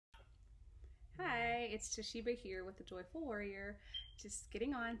it's Toshiba here with the Joyful Warrior, just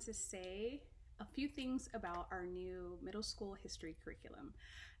getting on to say a few things about our new middle school history curriculum.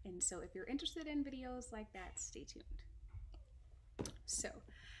 And so if you're interested in videos like that, stay tuned. So,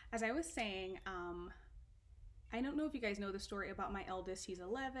 as I was saying, I don't know if you guys know the story about my eldest. He's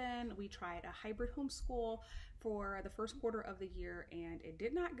 11. We tried a hybrid homeschool for the first quarter of the year and it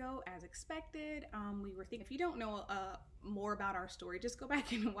did not go as expected. We were thinking, if you don't know more about our story, just go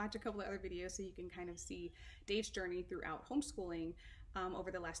back and watch a couple of other videos so you can kind of see Dave's journey throughout homeschooling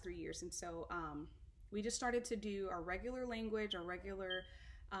over the last 3 years. And so we just started to do our regular language,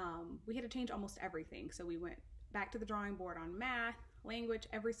 we had to change almost everything. So we went back to the drawing board on math, language,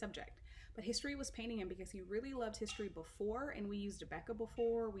 every subject. But history was paining him because he really loved history before, and we used Abeka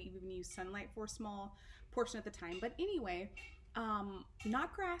before. We even used Sunlight for a small portion of the time. But anyway,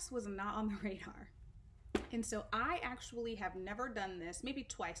 Notgrass was not on the radar. And so I actually have never done this, maybe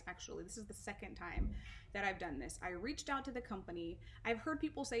twice actually. This is the second time that I've done this. I reached out to the company. I've heard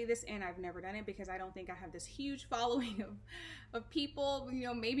people say this and I've never done it because I don't think I have this huge following of people, you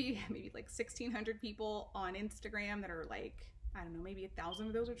know, maybe like 1,600 people on Instagram that are like, I don't know, maybe 1,000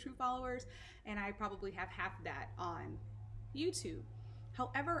 of those are true followers. And I probably have half that on YouTube.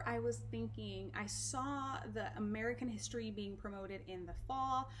 However, I was thinking, I saw the American history being promoted in the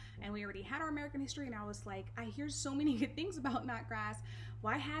fall, and we already had our American history, and I was like, I hear so many good things about Notgrass.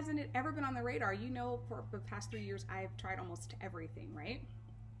 Why hasn't it ever been on the radar? You know, for the past 3 years, I've tried almost everything, right?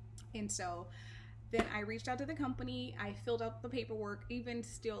 And so then I reached out to the company, I filled out the paperwork, even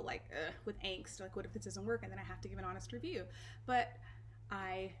still like with angst, like what if this doesn't work? And then I have to give an honest review. But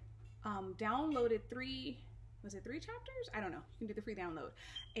I downloaded was it 3 chapters? I don't know. You can do the free download.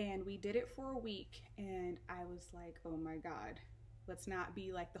 And we did it for a week. And I was like, oh my God, let's not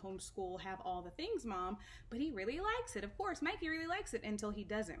be like the homeschool, have all the things mom. But he really likes it. Of course, Mikey really likes it until he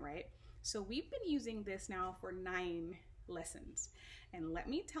doesn't, right? So we've been using this now for 9 lessons. And let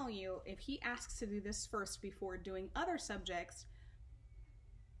me tell you, if he asks to do this first before doing other subjects,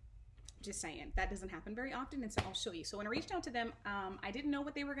 just saying, that doesn't happen very often, and so I'll show you. So when I reached out to them, I didn't know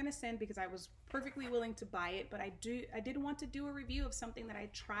what they were going to send because I was perfectly willing to buy it, but I did want to do a review of something that I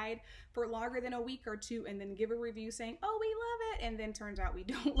tried for longer than a week or 2 and then give a review saying, oh, we love it, and then turns out we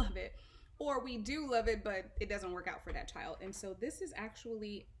don't love it, or we do love it, but it doesn't work out for that child. And so this is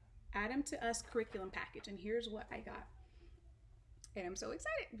actually Adam to Us curriculum package, and here's what I got. And I'm so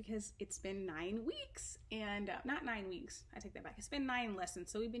excited because it's been 9 weeks and not 9 weeks, I take that back. It's been 9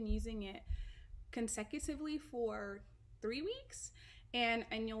 lessons. So we've been using it consecutively for 3 weeks and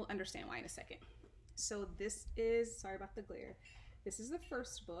you'll understand why in a second. So this is, sorry about the glare. This is the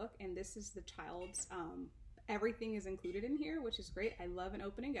first book and this is the child's, everything is included in here, which is great. I love an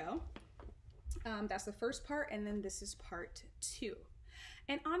open and go. That's the first part. And then this is part 2.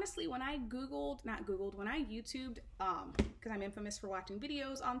 And honestly, when I when I YouTubed, because I'm infamous for watching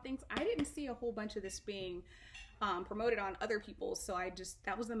videos on things, I didn't see a whole bunch of this being promoted on other people's. So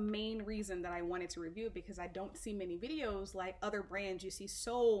that was the main reason that I wanted to review it, because I don't see many videos like other brands. You see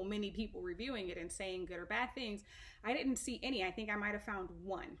so many people reviewing it and saying good or bad things. I didn't see any. I think I might have found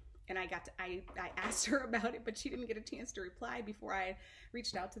one. And I asked her about it, but she didn't get a chance to reply before I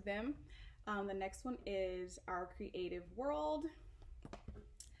reached out to them. The next one is Our Creative World.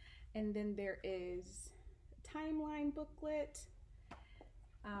 And then there is a timeline booklet.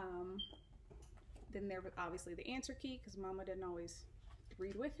 Then there was obviously the answer key because Mama didn't always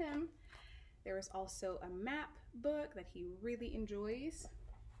read with him. There is also a map book that he really enjoys.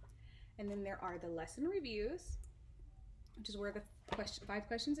 And then there are the lesson reviews, which is where the 5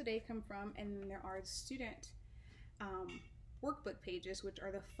 questions a day come from. And then there are the student workbook pages, which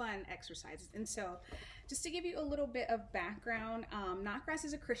are the fun exercises. And so just to give you a little bit of background, Notgrass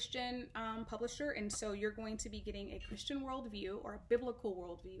is a Christian publisher, and so you're going to be getting a Christian worldview, or a biblical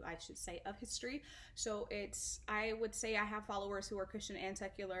worldview, I should say, of history. So I would say I have followers who are Christian and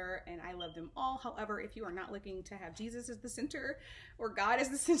secular, and I love them all. However, if you are not looking to have Jesus as the center or God as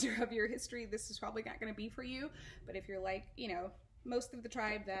the center of your history, this is probably not going to be for you. But if you're like, you know, most of the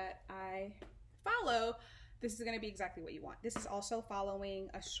tribe that I follow, this is going to be exactly what you want. This is also following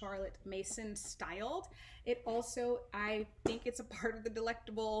a Charlotte Mason styled. It also, I think it's a part of the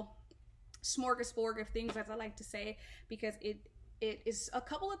delectable smorgasbord of things, as I like to say, because it is a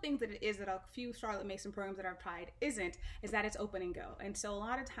couple of things that it is that a few Charlotte Mason programs that I've tried isn't, is that it's open and go. And so a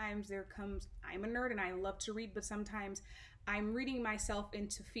lot of times I'm a nerd and I love to read, but sometimes I'm reading myself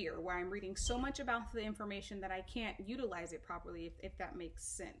into fear, where I'm reading so much about the information that I can't utilize it properly, if that makes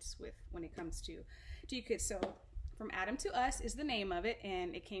sense when it comes to you kids. So From Adam to Us is the name of it,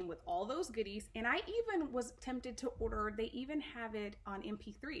 and it came with all those goodies. And I even was tempted to order, they even have it on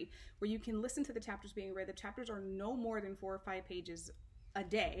MP3 where you can listen to the chapters being read. The chapters are no more than 4 or 5 pages a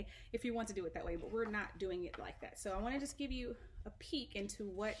day if you want to do it that way, but we're not doing it like that. So I want to just give you a peek into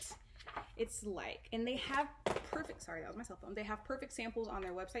what it's like. And they have perfect, sorry, that was my cell phone. They have perfect samples on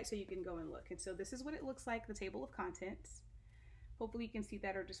their website so you can go and look. And so this is what it looks like, the table of contents. Hopefully you can see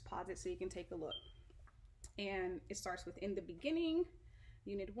that, or just pause it so you can take a look. And it starts with In the Beginning.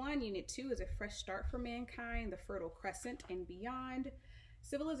 Unit 1, Unit 2 is A Fresh Start for Mankind, The Fertile Crescent and Beyond,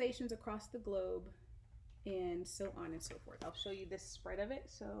 Civilizations Across the Globe, and so on and so forth. I'll show you this spread of it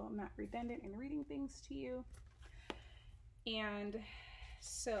so I'm not redundant in reading things to you. And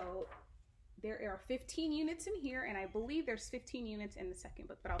so there are 15 units in here, and I believe there's 15 units in the second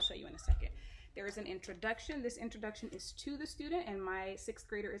book, but I'll show you in a second. There is an introduction. This introduction is to the student, and my 6th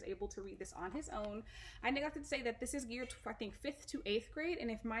grader is able to read this on his own. I neglected to say that this is geared to, I think, 5th to 8th grade, and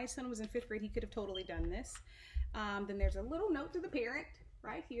if my son was in 5th grade, he could have totally done this. Then there's a little note to the parent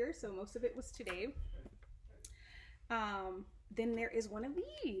right here, so most of it was today. Then there is one of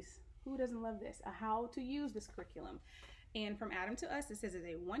these. Who doesn't love this? A how to use this curriculum. And From Adam to Us, it says it's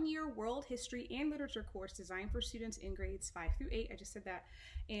a 1-year world history and literature course designed for students in grades 5 through 8. I just said that.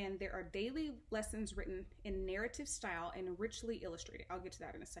 And there are daily lessons written in narrative style and richly illustrated. I'll get to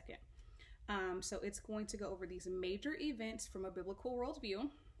that in a second. So it's going to go over these major events from a biblical worldview.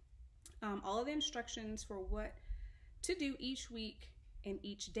 All of the instructions for what to do each week and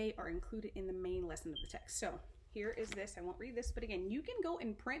each day are included in the main lesson of the text. So here is this. I won't read this, but again, you can go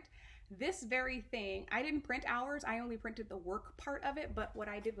and print this very thing. I didn't print ours. I only printed the work part of it, but what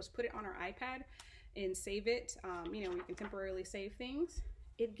I did was put it on our iPad and save it. You know, you can temporarily save things.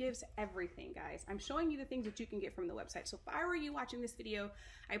 It gives everything, guys. I'm showing you the things that you can get from the website. So if I were you watching this video,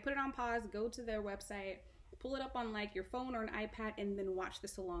 I put it on pause, go to their website, pull it up on like your phone or an iPad, and then watch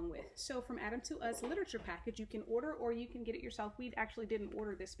this along with. So From Adam to Us literature package, you can order or you can get it yourself. We actually didn't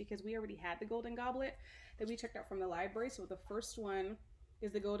order this because we already had the Golden Goblet that we checked out from the library. So the first one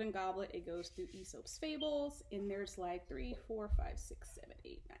is the Golden Goblet. It goes through Aesop's Fables, and there's like 3, 4, 5, 6, 7,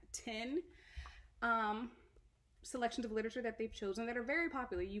 8, 9, 10 selections of literature that they've chosen that are very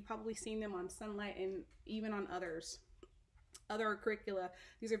popular. You've probably seen them on Sunlight and even on other curricula.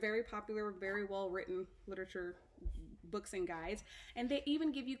 These are very popular, very well written literature books and guides, and they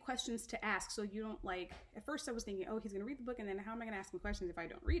even give you questions to ask, so you don't, like, at first I was thinking, oh, he's gonna read the book and then how am I gonna ask him questions if I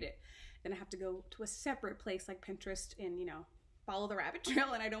don't read it? Then I have to go to a separate place like Pinterest and, you know, follow the rabbit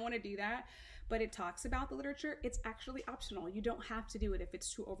trail, and I don't want to do that. But it talks about the literature. It's actually optional. You don't have to do it if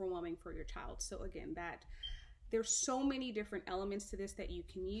it's too overwhelming for your child. So again, there's so many different elements to this that you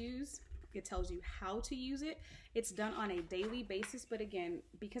can use. It tells you how to use it. It's done on a daily basis, but again,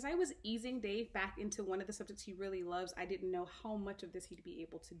 because I was easing Dave back into one of the subjects he really loves, I didn't know how much of this he'd be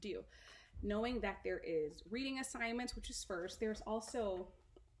able to do. Knowing that there is reading assignments, which is first, there's also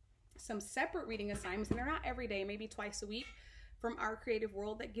some separate reading assignments, and they're not every day, maybe twice a week, from Our Creative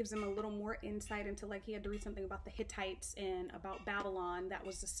World that gives him a little more insight into, like, he had to read something about the Hittites and about Babylon. That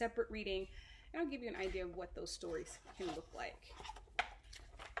was a separate reading. And I'll give you an idea of what those stories can look like.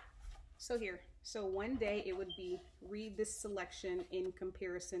 So here, so one day it would be read this selection in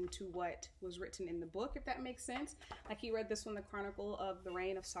comparison to what was written in the book, if that makes sense. Like he read this one, The Chronicle of the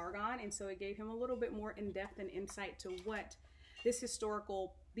Reign of Sargon, and so it gave him a little bit more in-depth and insight to what these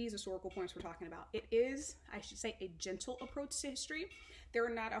historical points we're talking about. It is, I should say, a gentle approach to history. There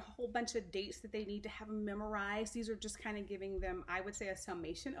are not a whole bunch of dates that they need to have memorized. These are just kind of giving them, I would say, a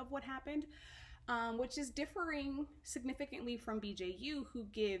summation of what happened, which is differing significantly from BJU, who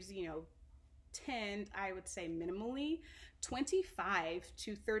gives, you know, 10, I would say minimally, 25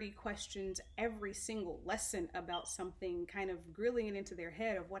 to 30 questions every single lesson about something, kind of grilling it into their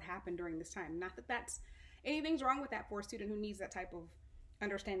head of what happened during this time. Not that that's anything's wrong with that for a student who needs that type of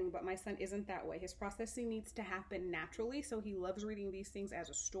understanding, but my son isn't that way. His processing needs to happen naturally, so he loves reading these things as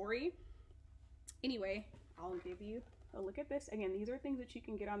a story. Anyway, I'll give you a look at this. Again, these are things that you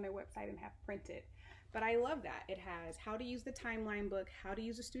can get on their website and have printed, but I love that. It has how to use the timeline book, how to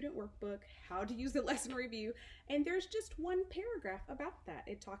use a student workbook, how to use the lesson review, and there's just one paragraph about that.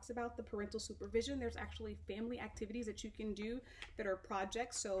 It talks about the parental supervision. There's actually family activities that you can do that are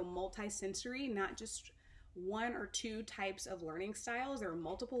projects, so multi-sensory, not just one or two types of learning styles. There are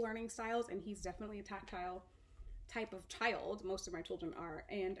multiple learning styles, and he's definitely a tactile type of child. Most of my children are.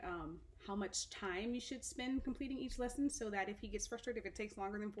 And how much time you should spend completing each lesson, so that if he gets frustrated, if it takes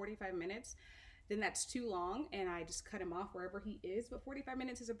longer than 45 minutes, then that's too long, and I just cut him off wherever he is. But 45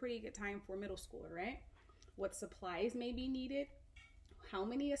 minutes is a pretty good time for a middle schooler, right? What supplies may be needed? How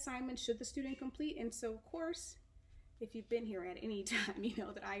many assignments should the student complete? And so, of course, if you've been here at any time, you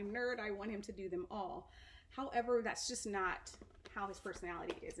know that I'm nerd. I want him to do them all. However, that's just not how his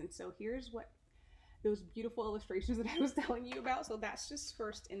personality is. And so here's what those beautiful illustrations that I was telling you about. So that's just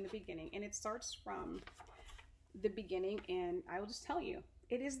first in the beginning, and it starts from the beginning. And I will just tell you,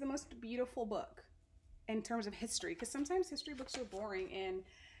 it is the most beautiful book in terms of history, because sometimes history books are boring. And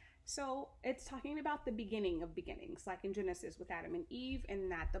so it's talking about the beginning of beginnings, like in Genesis with Adam and Eve,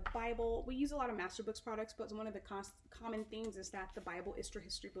 and that the Bible, we use a lot of Master Books products, but one of the common themes is that the Bible is the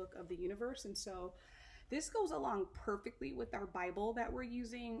history book of the universe. And so this goes along perfectly with our Bible that we're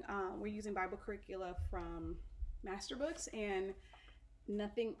using. We're using Bible curricula from Master Books, and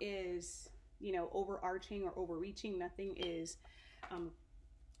nothing is, you know, overarching or overreaching. Nothing is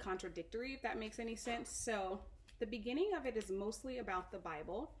contradictory, if that makes any sense. So the beginning of it is mostly about the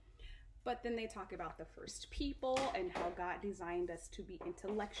Bible, but then they talk about the first people and how God designed us to be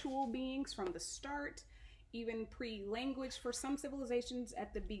intellectual beings from the start. Even pre-language, for some civilizations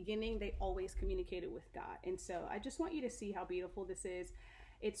at the beginning, they always communicated with God. And so I just want you to see how beautiful this is.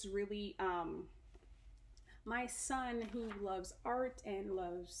 It's really, my son, who loves art and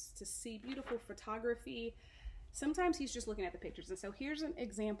loves to see beautiful photography, sometimes he's just looking at the pictures. And so here's an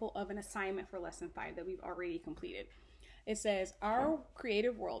example of an assignment for lesson 5 that we've already completed. It says, Our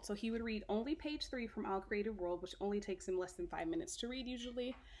Creative World. So he would read only page 3 from Our Creative World, which only takes him less than 5 minutes to read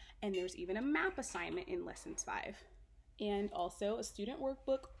usually. And there's even a map assignment in lessons 5. And also a student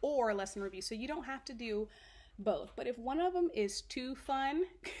workbook or a lesson review. So you don't have to do both. But if one of them is too fun,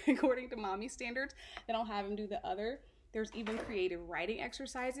 according to mommy standards, then I'll have him do the other. There's even creative writing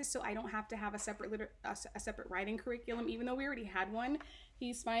exercises, so I don't have to have a separate writing curriculum. Even though we already had one,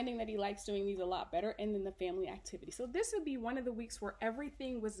 he's finding that he likes doing these a lot better. And then the family activity. So this would be one of the weeks where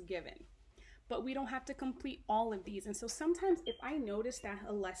everything was given, but we don't have to complete all of these. And so sometimes if I notice that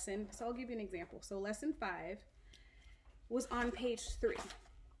a lesson, so I'll give you an example. So lesson 5 was on page 3.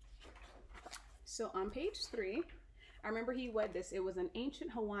 So on page 3, I remember he read this. It was an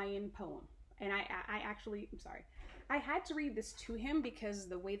ancient Hawaiian poem. And I had to read this to him because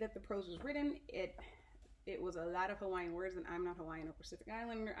the way that the prose was written, it was a lot of Hawaiian words, and I'm not Hawaiian or Pacific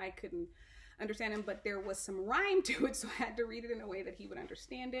Islander. I couldn't understand him, but there was some rhyme to it, so I had to read it in a way that he would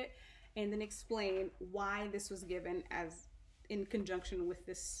understand it, and then explain why this was given as in conjunction with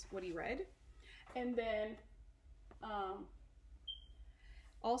this, what he read. And then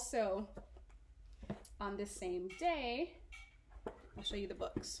also on this same day, I'll show you the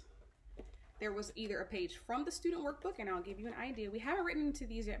books. There was either a page from the student workbook, and I'll give you an idea. We haven't written into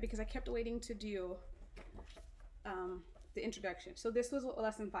these yet because I kept waiting to do the introduction. So this was what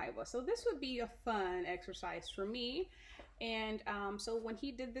lesson 5 was. So this would be a fun exercise for me. And so when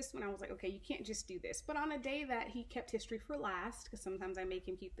he did this one, I was like, okay, you can't just do this. But on a day that he kept history for last, because sometimes I make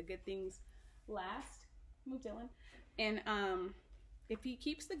him keep the good things last. Move, Dylan. And if he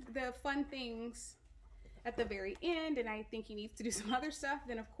keeps the fun things at the very end, and I think he needs to do some other stuff,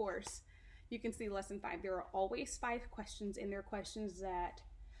 then of course, you can see lesson 5. There are always 5 questions, and they're questions that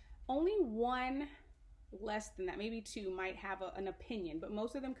only one less than that, maybe 2, might have an opinion, but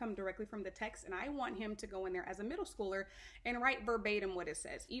most of them come directly from the text, and I want him to go in there as a middle schooler and write verbatim what it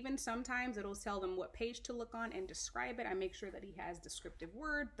says. Even sometimes it'll tell them what page to look on and describe it. I make sure that he has descriptive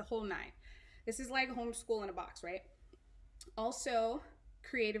word, the whole 9. This is like homeschool in a box, right? Also,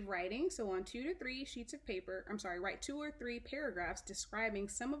 creative writing. So on 2 to 3 sheets of paper, write 2 or 3 paragraphs describing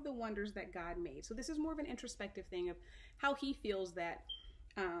some of the wonders that God made. So this is more of an introspective thing of how he feels that,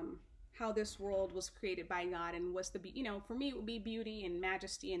 how this world was created by God, and what's for me, it would be beauty and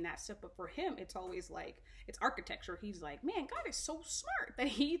majesty and that stuff. But for him, it's always like, it's architecture. He's like, man, God is so smart that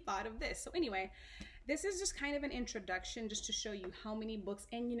he thought of this. So anyway, this is just kind of an introduction just to show you how many books,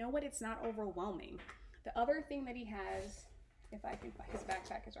 and you know what? It's not overwhelming. The other thing that he has, if I can find his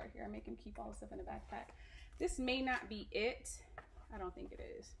backpack is right here. I make him keep all the stuff in the backpack. This may not be it. I don't think it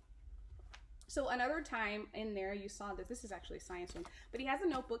is. So another time in there, you saw that this is actually a science one, but he has a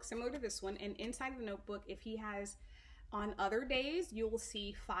notebook similar to this one. And inside of the notebook, if he has, on other days, you will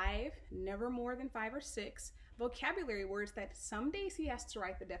see 5, never more than 5 or 6 vocabulary words that some days he has to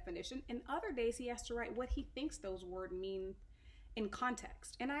write the definition, and other days he has to write what he thinks those words mean in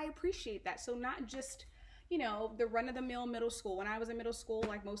context. And I appreciate that. So not just, the run-of-the-mill middle school. When I was in middle school,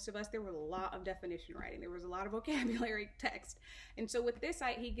 like most of us, there was a lot of definition writing. There was a lot of vocabulary text. And so with this,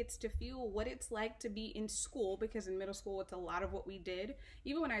 he gets to feel what it's like to be in school, because in middle school, it's a lot of what we did.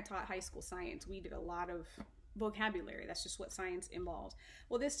 Even when I taught high school science, we did a lot of vocabulary. That's just what science involves.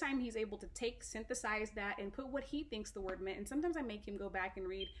 Well, this time he's able to synthesize that and put what he thinks the word meant. And sometimes I make him go back and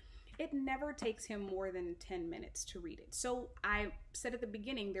read. It never takes him more than 10 minutes to read it. So I said at the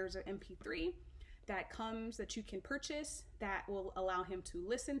beginning, there's an MP3 that comes that you can purchase that will allow him to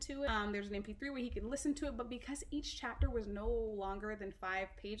listen to it. There's an MP3 where he can listen to it, but because each chapter was no longer than 5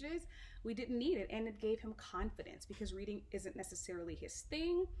 pages, we didn't need it, and it gave him confidence because reading isn't necessarily his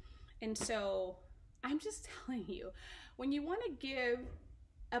thing. And so I'm just telling you, when you want to give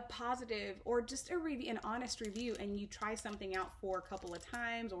a positive or just an honest review, and you try something out for a couple of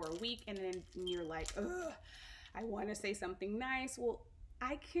times or a week, and then you're like, ugh, I want to say something nice. Well,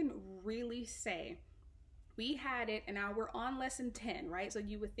 I can really say we had it, and now we're on lesson 10, right? So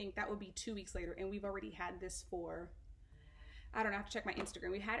you would think that would be 2 weeks later, and we've already had this for, I don't know, I have to check my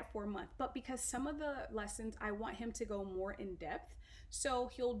Instagram. We had it for a month, but because some of the lessons, I want him to go more in depth.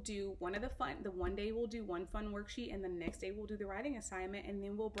 So he'll do the one day we'll do one fun worksheet, and the next day we'll do the writing assignment, and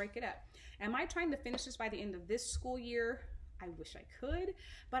then we'll break it up. Am I trying to finish this by the end of this school year? I wish I could,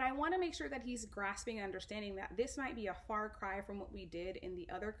 but I want to make sure that he's grasping and understanding that this might be a far cry from what we did in the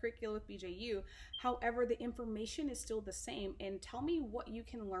other curriculum with BJU. However, the information is still the same, and tell me what you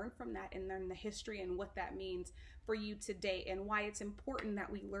can learn from that and learn the history and what that means for you today, and why it's important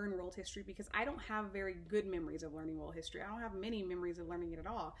that we learn world history, because I don't have very good memories of learning world history. I don't have many memories of learning it at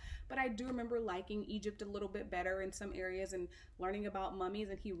all, but I do remember liking Egypt a little bit better in some areas and learning about mummies,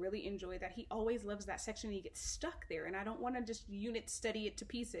 and he really enjoyed that. He always loves that section, and he gets stuck there, and I don't want to just unit study it to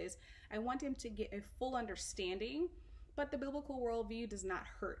pieces. I want him to get a full understanding, but the biblical worldview does not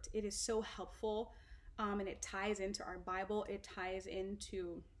hurt. It is so helpful, and it ties into our Bible. It ties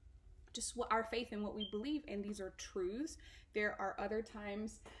into just what our faith and what we believe, and these are truths. There are other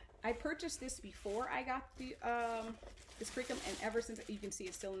times I purchased this before I got the this curriculum, and ever since, you can see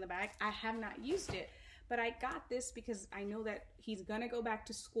it's still in the bag, I have not used it. But I got this because I know that he's gonna go back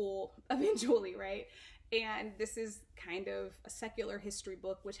to school eventually, right? And this is kind of a secular history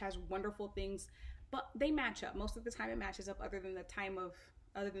book, which has wonderful things, but they match up. Most of the time it matches up, other than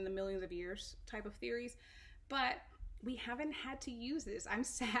the millions of years type of theories. But we haven't had to use this. I'm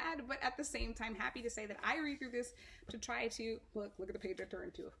sad, but at the same time happy to say that I read through this to try to, look at the page I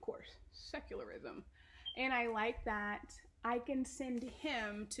turned to, of course, secularism. And I like that I can send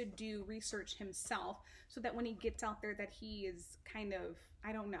him to do research himself, so that when he gets out there that he is kind of,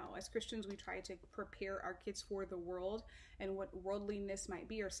 I don't know, as Christians we try to prepare our kids for the world and what worldliness might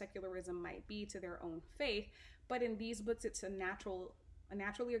be or secularism might be to their own faith. But in these books it's a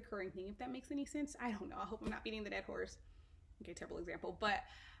naturally occurring thing, if that makes any sense. I don't know. I hope I'm not beating the dead horse. Okay, terrible example. But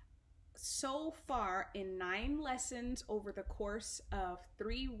so far in 9 lessons over the course of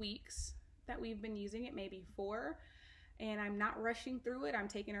 3 weeks that we've been using it, maybe 4, and I'm not rushing through it. I'm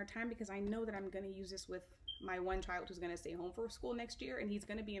taking our time because I know that I'm going to use this with my one child who's going to stay home for school next year, and he's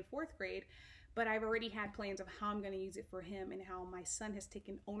going to be in 4th grade. But I've already had plans of how I'm going to use it for him, and how my son has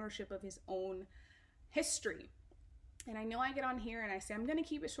taken ownership of his own history. And I know I get on here and I say I'm going to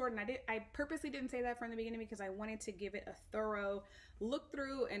keep it short, and I purposely didn't say that from the beginning because I wanted to give it a thorough look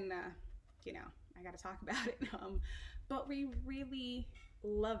through, and you know, I got to talk about it. But we really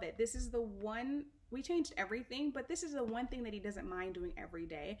love it. This is the one, we changed everything, but this is the one thing that he doesn't mind doing every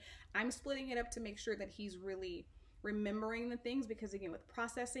day. I'm splitting it up to make sure that he's really remembering the things, because again, with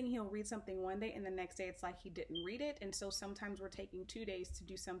processing, he'll read something one day and the next day it's like he didn't read it. And so sometimes we're taking 2 days to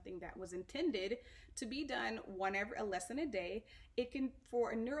do something that was intended to be done a lesson a day. It can,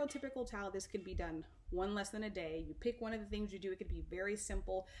 for a neurotypical child, this could be done 1 lesson a day. You pick one of the things you do. It could be very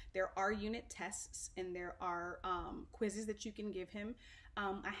simple. There are unit tests, and there are quizzes that you can give him.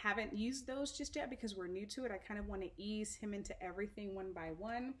 I haven't used those just yet because we're new to it. I kind of want to ease him into everything one by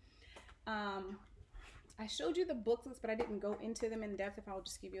one. I showed you the booklets, but I didn't go into them in depth. If I'll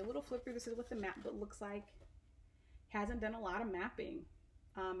just give you a little flip through, this is what the map book looks like. Hasn't done a lot of mapping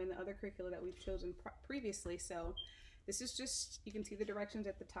in the other curricula that we've chosen previously. So this is just, you can see the directions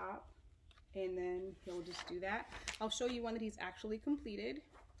at the top, and then he'll just do that. I'll show you one that he's actually completed.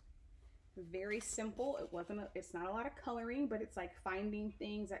 Very simple. It's not a lot of coloring, but it's like finding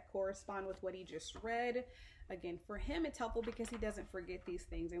things that correspond with what he just read. Again, for him, it's helpful because he doesn't forget these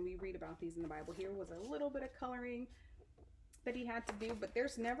things, and we read about these in the Bible. Here was a little bit of coloring that he had to do, but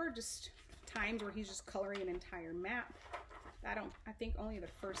there's never just times where he's just coloring an entire map. I think only the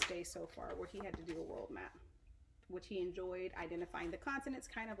first day so far where he had to do a world map, which he enjoyed, identifying the continents,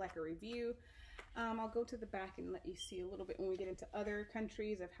 kind of like a review. I'll go to the back and let you see a little bit when we get into other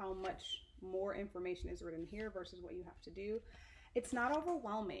countries of how much more information is written here versus what you have to do. It's not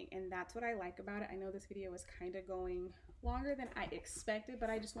overwhelming, and that's what I like about it. I know this video is kind of going longer than I expected, but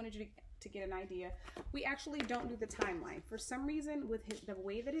I just wanted you to get an idea. We actually don't do the timeline. For some reason, with the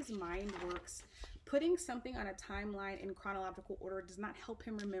way that his mind works, putting something on a timeline in chronological order does not help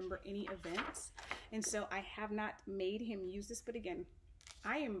him remember any events. And so I have not made him use this, but again,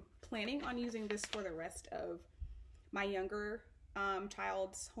 I am planning on using this for the rest of my younger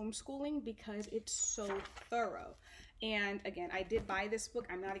child's homeschooling because it's so thorough. And again, I did buy this book.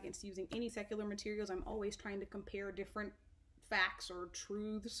 I'm not against using any secular materials. I'm always trying to compare different facts or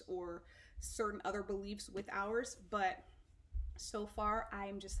truths or certain other beliefs with ours, but so far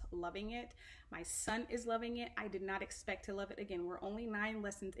I'm just loving it. My son is loving it. I did not expect to love it. Again, we're only 9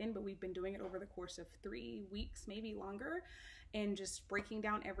 lessons in, but we've been doing it over the course of 3 weeks, maybe longer, and just breaking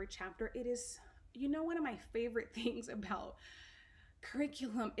down every chapter. It is, you know, one of my favorite things about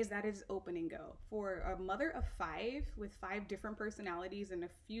curriculum is that it's open and go. For a mother of 5 with 5 different personalities and a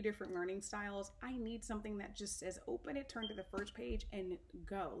few different learning styles, I need something that just says open it, turn to the first page and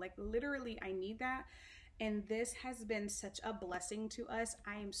go. Like literally I need that. And this has been such a blessing to us.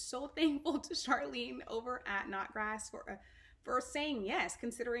 I am so thankful to Charlene over at Notgrass for saying yes,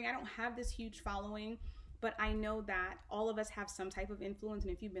 considering I don't have this huge following, but I know that all of us have some type of influence.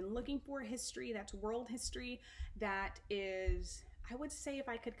 And if you've been looking for history, that's world history, that is, I would say if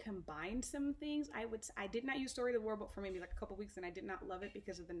I could combine some things, I did not use Story of the World book for maybe like a couple weeks and I did not love it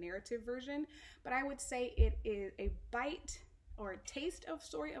because of the narrative version, but I would say it is a bite or a taste of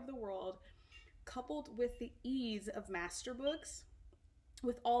Story of the World coupled with the ease of master books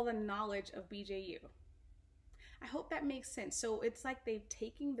with all the knowledge of BJU. I hope that makes sense. So it's like they've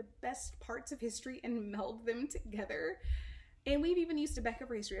taken the best parts of history and meld them together. And we've even used Abeka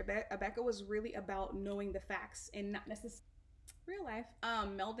for history. Abeka was really about knowing the facts and not necessarily real life,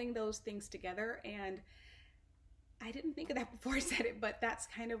 melding those things together. And I didn't think of that before I said it, but that's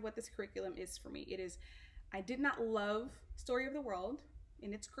kind of what this curriculum is for me. It is, I did not love Story of the World,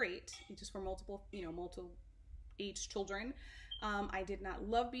 and it's great. It's just for multiple age children. I did not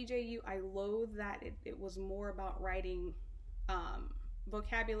love BJU. I loathe that it was more about writing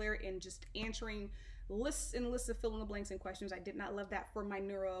vocabulary and just answering lists and lists of fill in the blanks and questions. I did not love that for my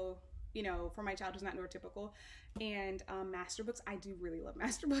for my child who's not neurotypical. And master books, I do really love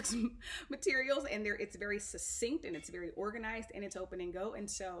master books materials, and it's very succinct and it's very organized and it's open and go. And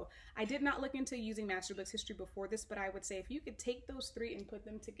so I did not look into using master books history before this, but I would say if you could take those 3 and put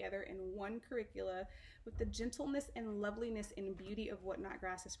them together in one curricula with the gentleness and loveliness and beauty of what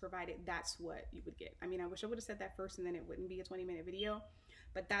Notgrass has provided, that's what you would get. I mean, I wish I would have said that first and then it wouldn't be a 20-minute video.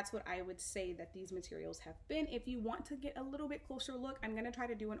 But that's what I would say that these materials have been. If you want to get a little bit closer look, I'm going to try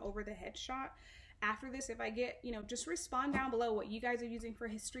to do an over the head shot. After this, if I get, just respond down below what you guys are using for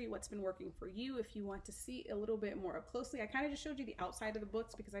history, what's been working for you. If you want to see a little bit more up closely, I kind of just showed you the outside of the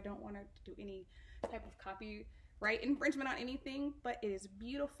books because I don't want to do any type of copyright infringement on anything, but it is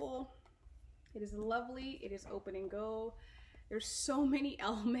beautiful. It is lovely. It is open and go. There's so many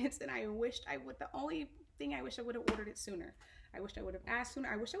elements, and I wished the only thing I wish I would have ordered it sooner. I wish I would have asked sooner.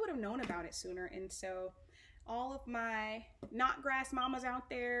 I wish I would have known about it sooner. And so all of my Notgrass mamas out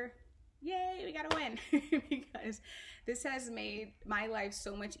there, yay, we gotta win. Because this has made my life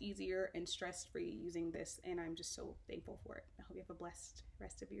so much easier and stress-free using this. And I'm just so thankful for it. I hope you have a blessed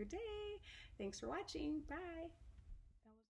rest of your day. Thanks for watching. Bye.